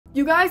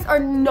You guys are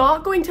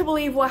not going to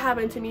believe what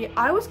happened to me.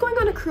 I was going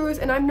on a cruise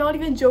and I'm not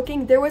even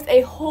joking. There was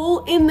a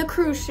hole in the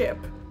cruise ship.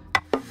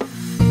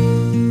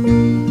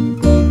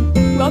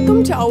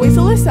 Welcome to Always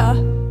Alyssa.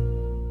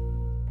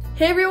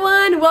 Hey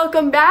everyone,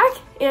 welcome back.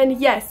 And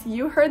yes,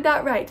 you heard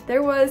that right.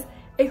 There was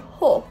a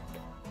hole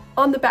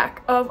on the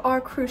back of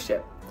our cruise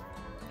ship.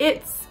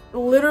 It's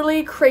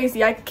literally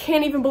crazy. I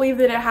can't even believe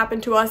that it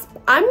happened to us.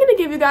 I'm gonna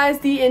give you guys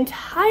the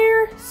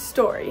entire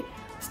story,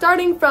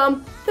 starting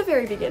from the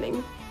very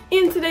beginning.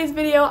 In today's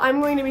video,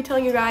 I'm going to be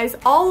telling you guys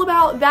all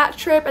about that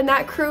trip and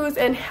that cruise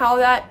and how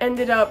that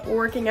ended up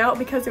working out,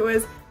 because it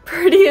was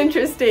pretty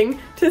interesting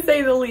to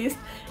say the least.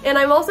 And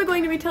I'm also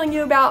going to be telling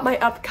you about my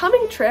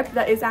upcoming trip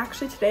that is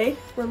actually today.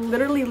 We're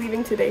literally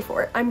leaving today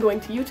for it. I'm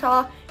going to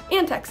Utah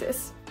and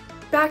Texas.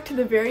 Back to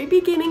the very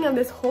beginning of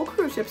this whole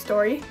cruise ship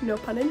story, no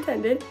pun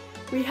intended.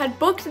 We had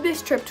booked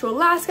this trip to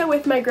Alaska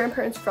with my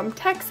grandparents from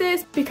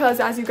Texas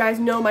because, as you guys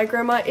know, my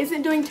grandma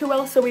isn't doing too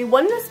well, so we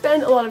wanted to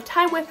spend a lot of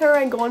time with her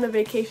and go on a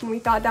vacation. We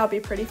thought that would be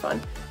pretty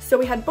fun. So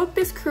we had booked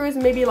this cruise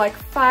maybe like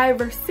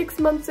 5 or 6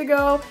 months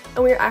ago,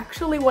 and we were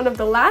actually one of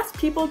the last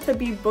people to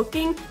be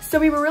booking, so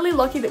we were really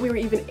lucky that we were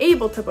even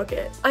able to book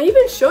it. I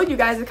even showed you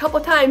guys a couple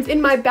times.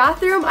 In my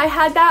bathroom, I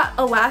had that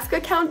Alaska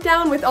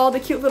countdown with all the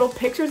cute little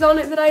pictures on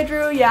it that I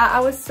drew. Yeah,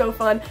 it was so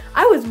fun.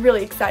 I was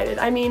really excited.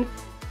 I mean,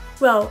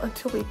 well,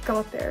 until we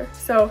got there.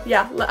 So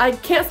yeah, I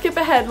can't skip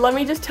ahead. Let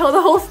me just tell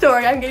the whole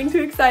story. I'm getting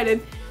too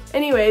excited.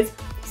 Anyways,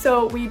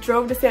 so we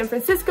drove to San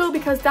Francisco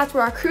because that's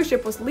where our cruise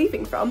ship was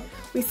leaving from.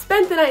 We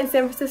spent the night in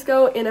San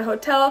Francisco in a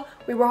hotel.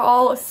 We were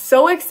all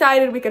so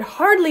excited, we could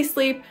hardly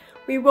sleep.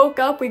 We woke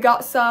up, we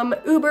got some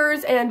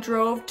Ubers and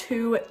drove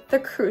to the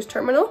cruise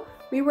terminal.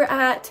 We were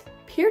at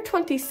Pier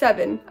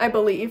 27, I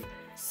believe.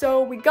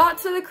 So we got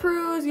to the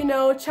cruise, you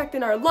know, checked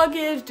in our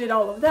luggage, did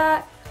all of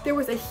that. There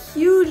was a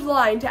huge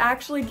line to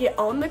actually get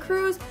on the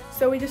cruise,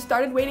 so we just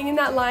started waiting in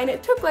that line.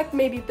 It took like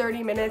maybe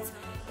 30 minutes,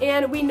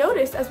 and we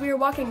noticed as we were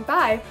walking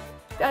by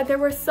that there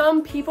were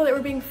some people that were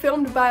being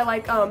filmed by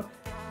like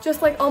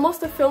just like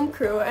almost a film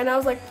crew, and I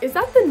was like, is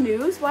that the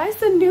news? Why is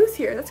the news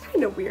here? That's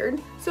kind of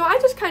weird. So I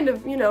just kind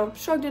of, you know,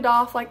 shrugged it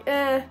off like,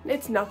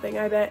 it's nothing,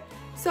 I bet.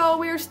 So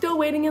we were still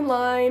waiting in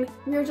line,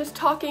 we were just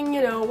talking,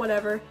 you know,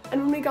 whatever.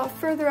 And when we got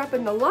further up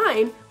in the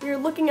line, we were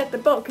looking at the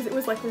boat because it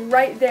was like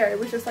right there. It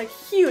was just like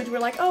huge. We're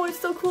like, oh, it's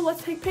so cool,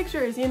 let's take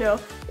pictures, you know.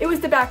 It was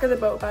the back of the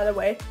boat, by the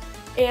way.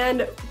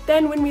 And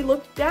then when we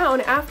looked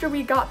down, after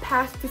we got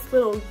past this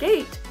little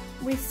gate,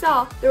 we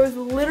saw there was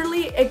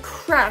literally a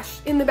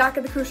crash in the back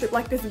of the cruise ship,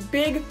 like this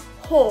big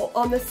hole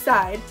on the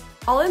side.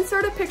 I'll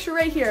insert a picture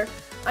right here.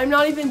 I'm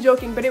not even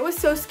joking, but it was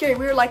so scary.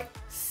 We were like,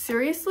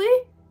 seriously?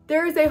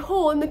 There is a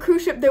hole in the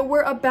cruise ship that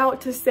we're about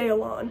to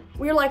sail on.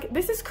 We were like,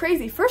 this is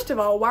crazy. First of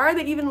all, why are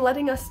they even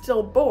letting us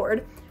still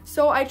board?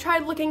 So I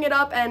tried looking it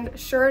up, and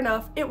sure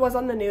enough, it was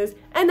on the news.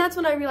 And that's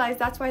when I realized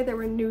that's why there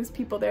were news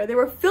people there. They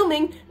were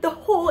filming the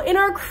hole in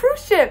our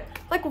cruise ship.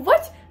 Like,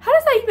 what? How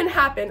does that even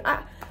happen?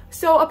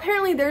 So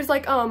apparently there's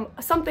like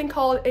something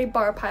called a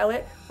bar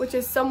pilot, which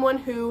is someone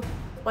who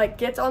like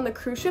gets on the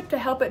cruise ship to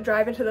help it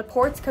drive into the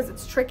ports because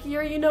it's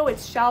trickier, you know,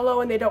 it's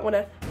shallow and they don't want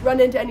to run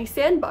into any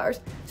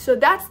sandbars. So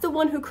that's the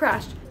one who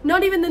crashed,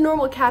 not even the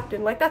normal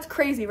captain. Like, that's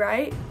crazy,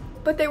 right?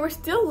 But they were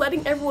still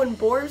letting everyone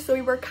board, so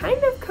we were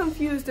kind of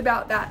confused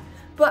about that.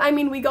 But I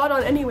mean, we got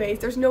on anyways.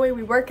 There's no way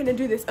we weren't gonna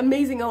do this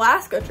amazing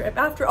Alaska trip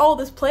after all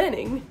this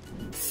planning.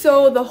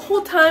 So the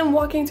whole time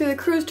walking through the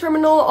cruise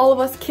terminal, all of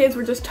us kids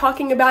were just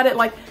talking about it,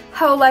 like,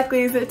 how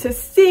likely is it to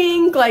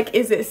sink? Like,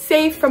 is it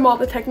safe from all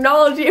the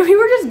technology? We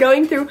were just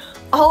going through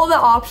all the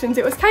options.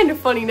 It was kind of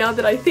funny now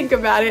that I think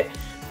about it.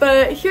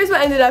 But here's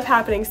what ended up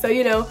happening. So,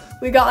 you know,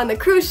 we got on the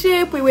cruise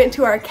ship, we went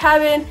to our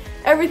cabin,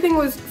 everything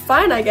was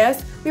fine, I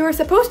guess. We were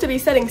supposed to be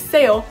setting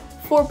sail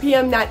 4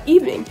 p.m. that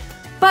evening.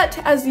 But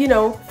as, you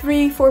know,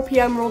 4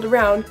 p.m. rolled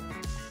around,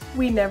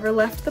 we never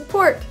left the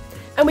port.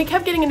 And we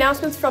kept getting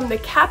announcements from the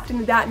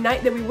captain that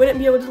night that we wouldn't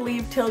be able to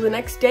leave till the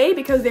next day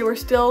because they were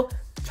still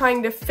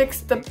trying to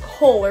fix the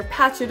hole or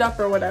patch it up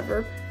or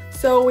whatever.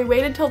 So we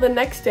waited till the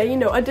next day, you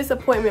know, a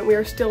disappointment, we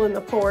were still in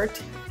the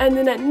port. And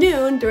then at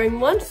noon,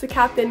 during lunch, the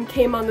captain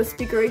came on the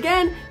speaker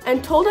again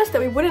and told us that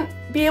we wouldn't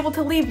be able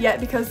to leave yet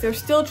because they're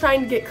still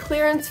trying to get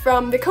clearance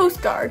from the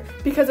Coast Guard,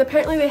 because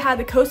apparently they had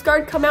the Coast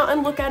Guard come out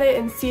and look at it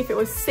and see if it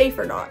was safe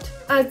or not.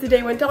 As the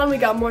day went on, we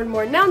got more and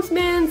more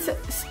announcements.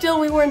 Still,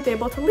 we weren't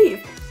able to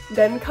leave.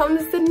 Then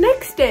comes the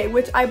next day,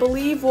 which I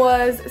believe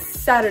was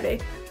Saturday.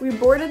 We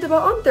boarded the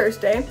boat on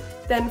Thursday.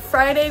 Then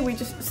Friday, we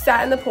just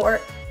sat in the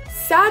port.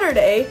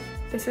 Saturday,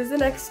 this is the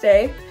next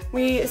day,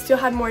 we still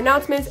had more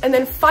announcements. And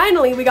then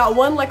finally, we got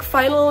one like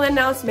final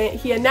announcement.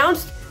 He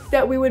announced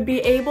that we would be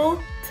able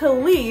to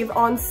leave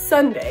on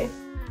Sunday.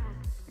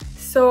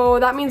 So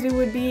that means we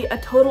would be a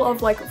total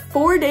of like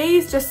 4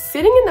 days just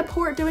sitting in the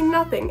port doing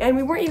nothing. And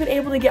we weren't even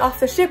able to get off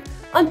the ship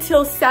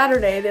until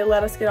Saturday. They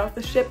let us get off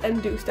the ship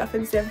and do stuff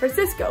in San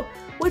Francisco,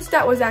 which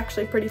that was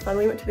actually pretty fun.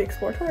 We went to the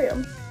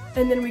Exploratorium.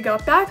 And then we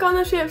got back on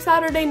the ship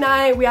Saturday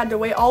night. We had to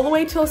wait all the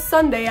way till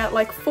Sunday at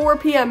like 4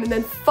 p.m. And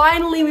then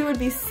finally we would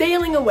be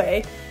sailing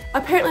away.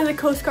 Apparently the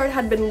Coast Guard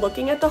had been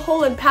looking at the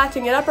hole and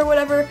patching it up or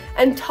whatever,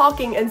 and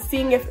talking and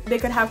seeing if they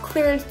could have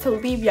clearance to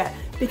leave yet,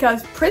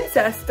 because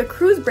Princess, the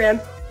cruise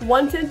brand,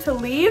 wanted to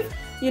leave.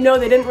 You know,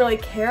 they didn't really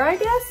care, I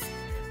guess.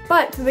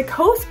 But the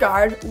Coast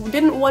Guard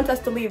didn't want us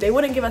to leave. They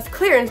wouldn't give us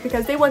clearance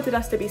because they wanted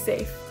us to be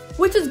safe.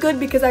 Which is good,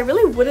 because I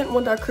really wouldn't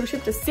want our cruise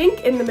ship to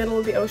sink in the middle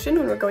of the ocean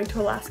when we're going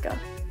to Alaska.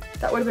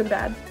 That would have been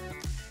bad.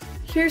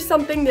 Here's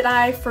something that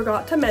I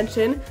forgot to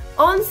mention.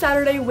 On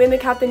Saturday, when the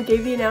captain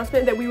gave the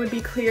announcement that we would be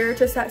clear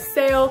to set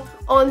sail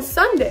on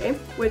Sunday,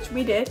 which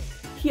we did,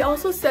 he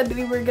also said that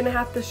we were gonna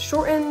have to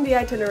shorten the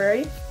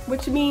itinerary,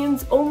 which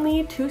means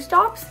only 2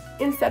 stops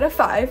instead of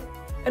 5.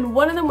 And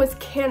one of them was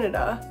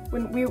Canada.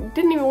 When we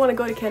didn't even want to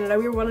go to Canada,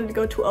 we wanted to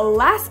go to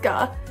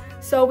Alaska.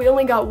 So we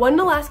only got 1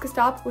 Alaska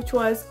stop, which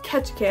was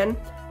Ketchikan,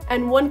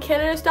 and 1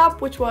 Canada stop,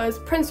 which was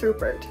Prince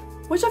Rupert.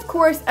 Which of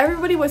course,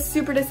 everybody was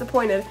super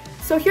disappointed.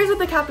 So here's what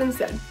the captain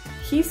said.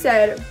 He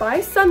said, by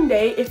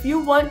Sunday, if you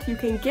want, you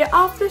can get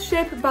off the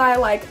ship by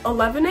like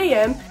 11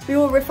 a.m. We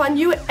will refund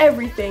you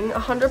everything,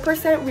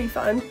 100%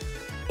 refund,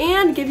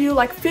 and give you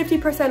like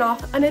 50%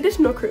 off an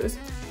additional cruise.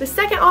 The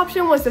second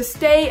option was to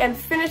stay and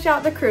finish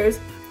out the cruise,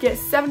 get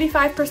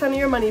 75% of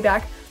your money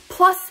back,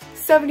 plus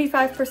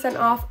 75%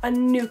 off a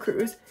new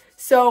cruise.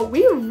 So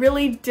we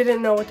really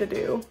didn't know what to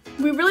do.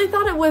 We really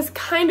thought it was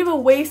kind of a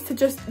waste to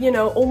just, you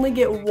know, only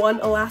get 1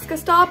 Alaska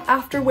stop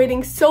after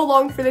waiting so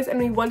long for this, and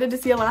we wanted to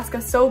see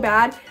Alaska so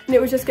bad, and it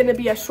was just gonna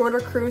be a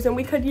shorter cruise and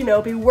we could, you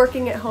know, be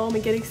working at home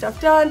and getting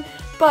stuff done.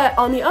 But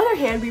on the other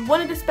hand, we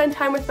wanted to spend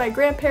time with my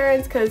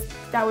grandparents because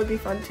that would be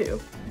fun too.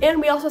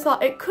 And we also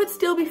thought it could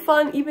still be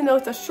fun even though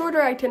it's a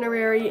shorter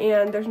itinerary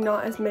and there's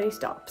not as many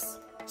stops.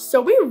 So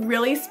we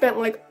really spent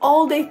like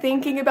all day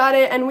thinking about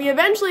it, and we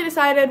eventually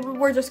decided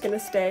we're just gonna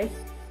stay.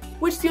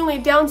 Which the only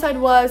downside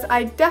was,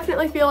 I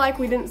definitely feel like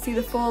we didn't see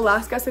the full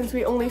Alaska since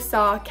we only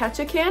saw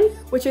Ketchikan,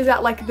 which is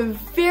at like the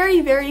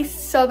very, very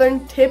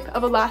southern tip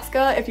of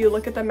Alaska. If you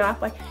look at the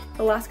map, like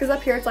Alaska's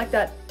up here, it's like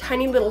that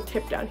tiny little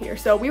tip down here.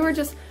 So we were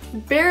just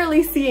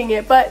barely seeing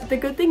it, but the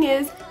good thing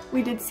is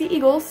we did see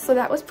eagles, so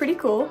that was pretty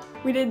cool.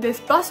 We did this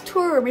bus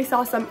tour where we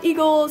saw some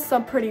eagles,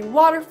 some pretty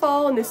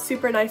waterfall in this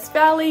super nice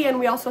valley, and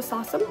we also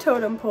saw some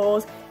totem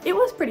poles. It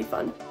was pretty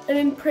fun. And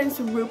in Prince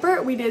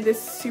Rupert, we did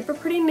this super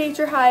pretty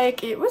nature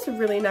hike. It was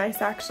really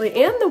nice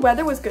actually, and the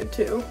weather was good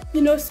too.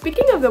 You know,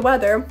 speaking of the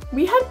weather,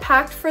 we had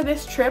packed for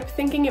this trip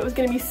thinking it was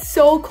gonna be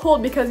so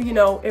cold because, you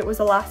know, it was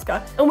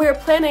Alaska. And we were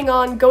planning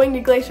on going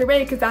to Glacier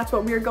Bay because that's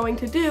what we were going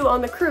to do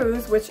on the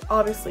cruise, which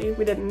obviously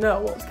we didn't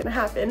know what was gonna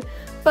happen.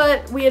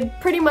 But we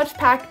had pretty much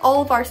packed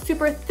all of our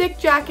super thick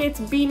jackets,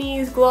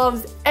 beanies,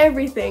 gloves,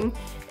 everything.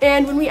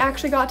 And when we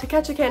actually got to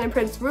Ketchikan and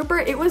Prince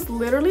Rupert, it was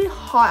literally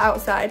hot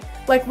outside.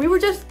 Like, we were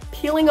just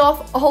peeling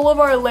off all of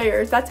our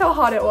layers. That's how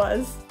hot it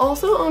was.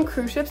 Also on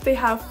cruise ships, they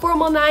have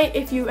formal night.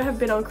 If you have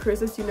been on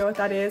cruises, you know what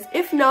that is.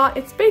 If not,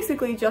 it's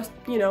basically just,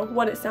 you know,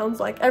 what it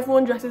sounds like.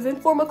 Everyone dresses in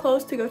formal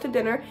clothes to go to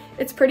dinner.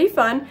 It's pretty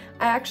fun.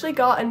 I actually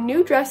got a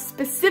new dress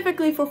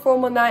specifically for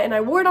formal night and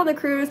I wore it on the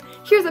cruise.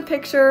 Here's a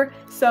picture.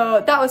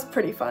 So that was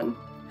pretty fun.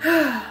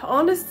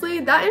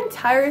 Honestly, that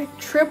entire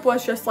trip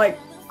was just like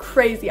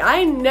crazy.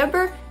 I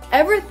never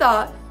ever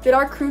thought that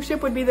our cruise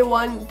ship would be the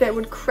one that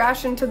would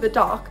crash into the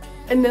dock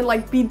and then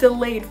like be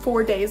delayed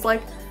 4 days.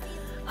 Like,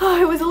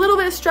 it was a little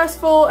bit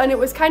stressful and it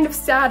was kind of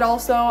sad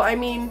also. I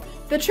mean,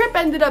 the trip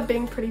ended up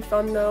being pretty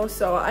fun though,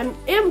 so I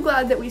am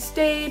glad that we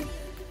stayed.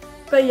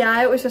 But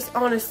yeah, it was just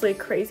honestly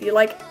crazy.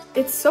 Like,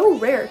 it's so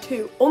rare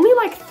too. Only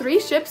like 3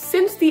 ships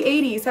since the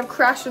 80s have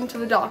crashed into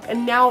the dock,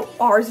 and now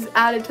ours is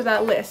added to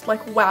that list.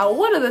 Like, wow,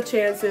 what are the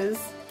chances?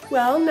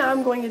 Well, now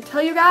I'm going to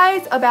tell you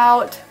guys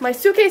about my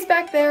suitcase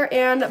back there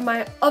and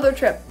my other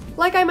trip.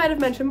 Like I might have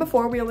mentioned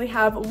before, we only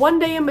have 1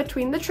 day in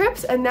between the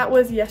trips, and that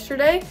was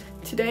yesterday.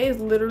 Today is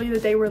literally the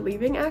day we're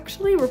leaving,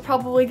 actually. We're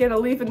probably gonna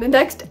leave in the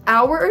next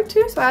hour or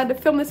 2, so I had to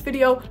film this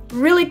video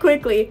really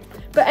quickly.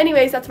 But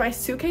anyways, that's my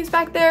suitcase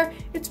back there.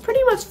 It's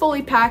pretty much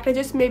fully packed. I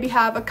just maybe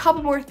have a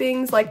couple more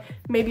things, like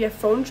maybe a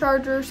phone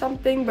charger or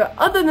something, but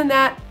other than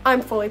that,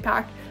 I'm fully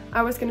packed.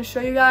 I was gonna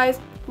show you guys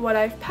what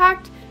I've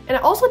packed, and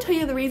I also tell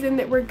you the reason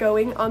that we're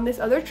going on this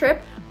other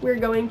trip. We're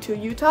going to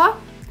Utah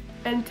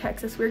and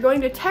Texas. We're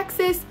going to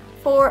Texas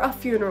for a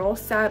funeral,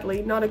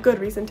 sadly. Not a good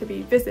reason to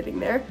be visiting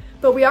there,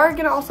 but we are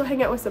gonna also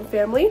hang out with some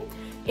family.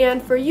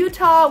 And for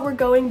Utah, we're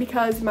going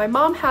because my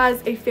mom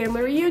has a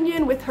family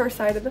reunion with her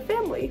side of the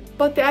family.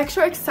 But the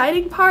extra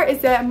exciting part is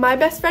that my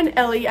best friend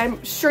Ellie,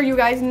 I'm sure you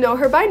guys know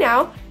her by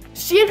now,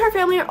 she and her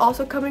family are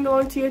also coming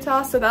along to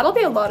Utah, so that'll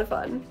be a lot of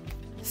fun.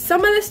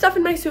 Some of this stuff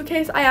in my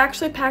suitcase I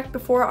actually packed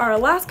before our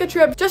Alaska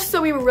trip, just so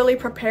we were really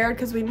prepared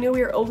because we knew we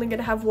were only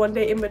gonna have 1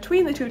 day in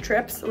between the 2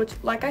 trips, which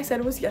like I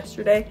said was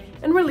yesterday,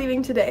 and we're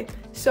leaving today.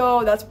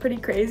 So that's pretty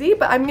crazy,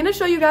 but I'm gonna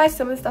show you guys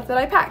some of the stuff that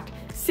I packed.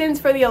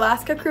 Since for the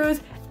Alaska cruise,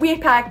 we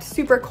packed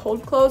super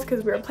cold clothes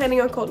because we were planning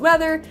on cold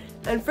weather,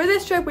 and for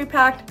this trip we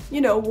packed,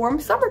 you know, warm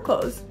summer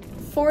clothes.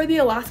 For the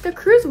Alaska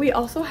cruise, we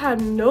also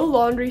had no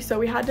laundry, so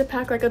we had to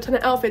pack like a ton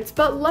of outfits,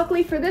 but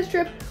luckily for this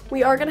trip,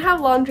 we are gonna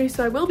have laundry,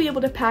 so I will be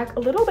able to pack a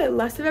little bit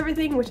less of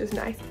everything, which is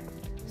nice.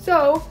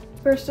 So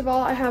First of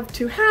all, I have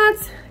 2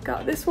 hats.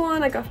 Got this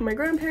one I got from my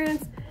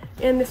grandparents,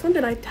 and this one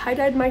that I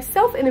tie-dyed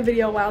myself in a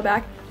video a while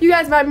back. You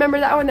guys might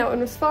remember that one. That one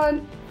was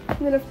fun. And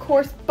then of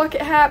course,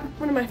 bucket hat,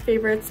 one of my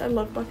favorites. I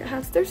love bucket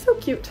hats. They're so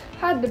cute.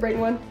 Had to bring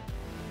one.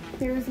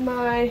 Here's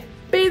my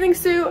bathing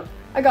suit.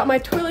 I got my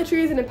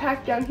toiletries in a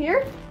pack down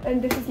here,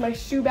 and this is my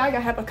shoe bag. I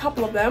have a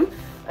couple of them.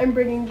 I'm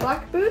bringing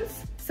black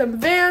boots, some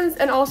Vans,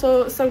 and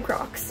also some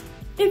Crocs.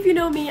 If you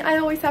know me, I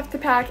always have to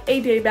pack a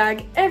day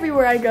bag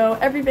everywhere I go,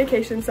 every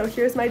vacation. So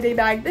here's my day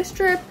bag this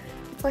trip.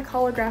 It's like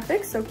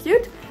holographic, so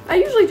cute. I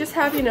usually just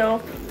have, you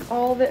know,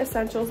 all the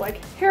essentials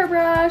like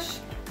hairbrush,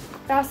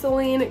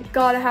 Vaseline.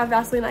 Gotta have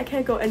Vaseline. I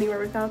can't go anywhere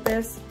without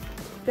this.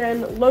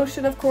 Then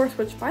lotion, of course,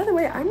 which by the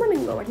way, I'm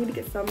running low. I need to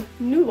get some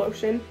new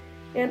lotion.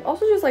 And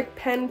also just like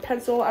pen,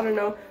 pencil, I don't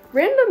know,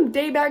 random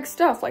day bag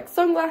stuff like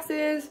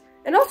sunglasses,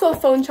 and also a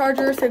phone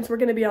charger since we're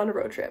gonna be on a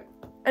road trip.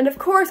 And of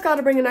course,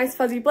 gotta bring a nice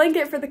fuzzy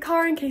blanket for the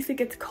car in case it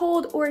gets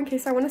cold or in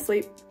case I wanna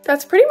sleep.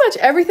 That's pretty much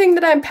everything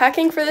that I'm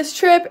packing for this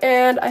trip,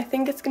 and I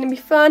think it's gonna be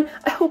fun.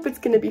 I hope it's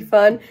gonna be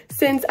fun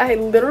since I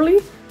literally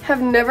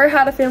have never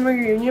had a family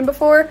reunion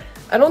before.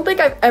 I don't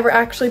think I've ever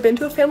actually been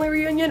to a family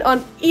reunion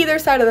on either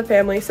side of the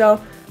family, so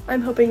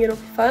I'm hoping it'll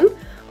be fun.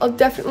 I'll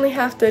definitely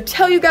have to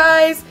tell you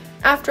guys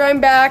after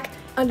I'm back.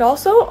 And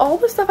also, all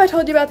the stuff I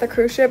told you about the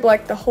cruise ship,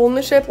 like the hole in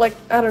the ship, like,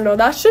 I don't know,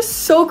 that's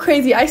just so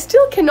crazy. I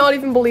still cannot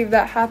even believe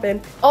that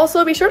happened.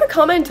 Also, be sure to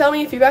comment and tell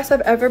me if you guys have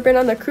ever been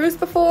on the cruise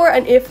before,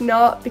 and if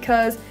not,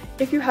 because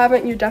if you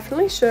haven't, you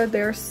definitely should.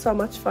 They're so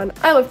much fun.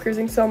 I love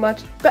cruising so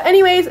much. But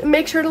anyways,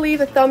 make sure to leave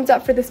a thumbs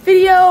up for this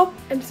video,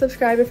 and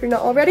subscribe if you're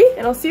not already,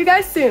 and I'll see you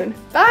guys soon.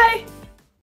 Bye!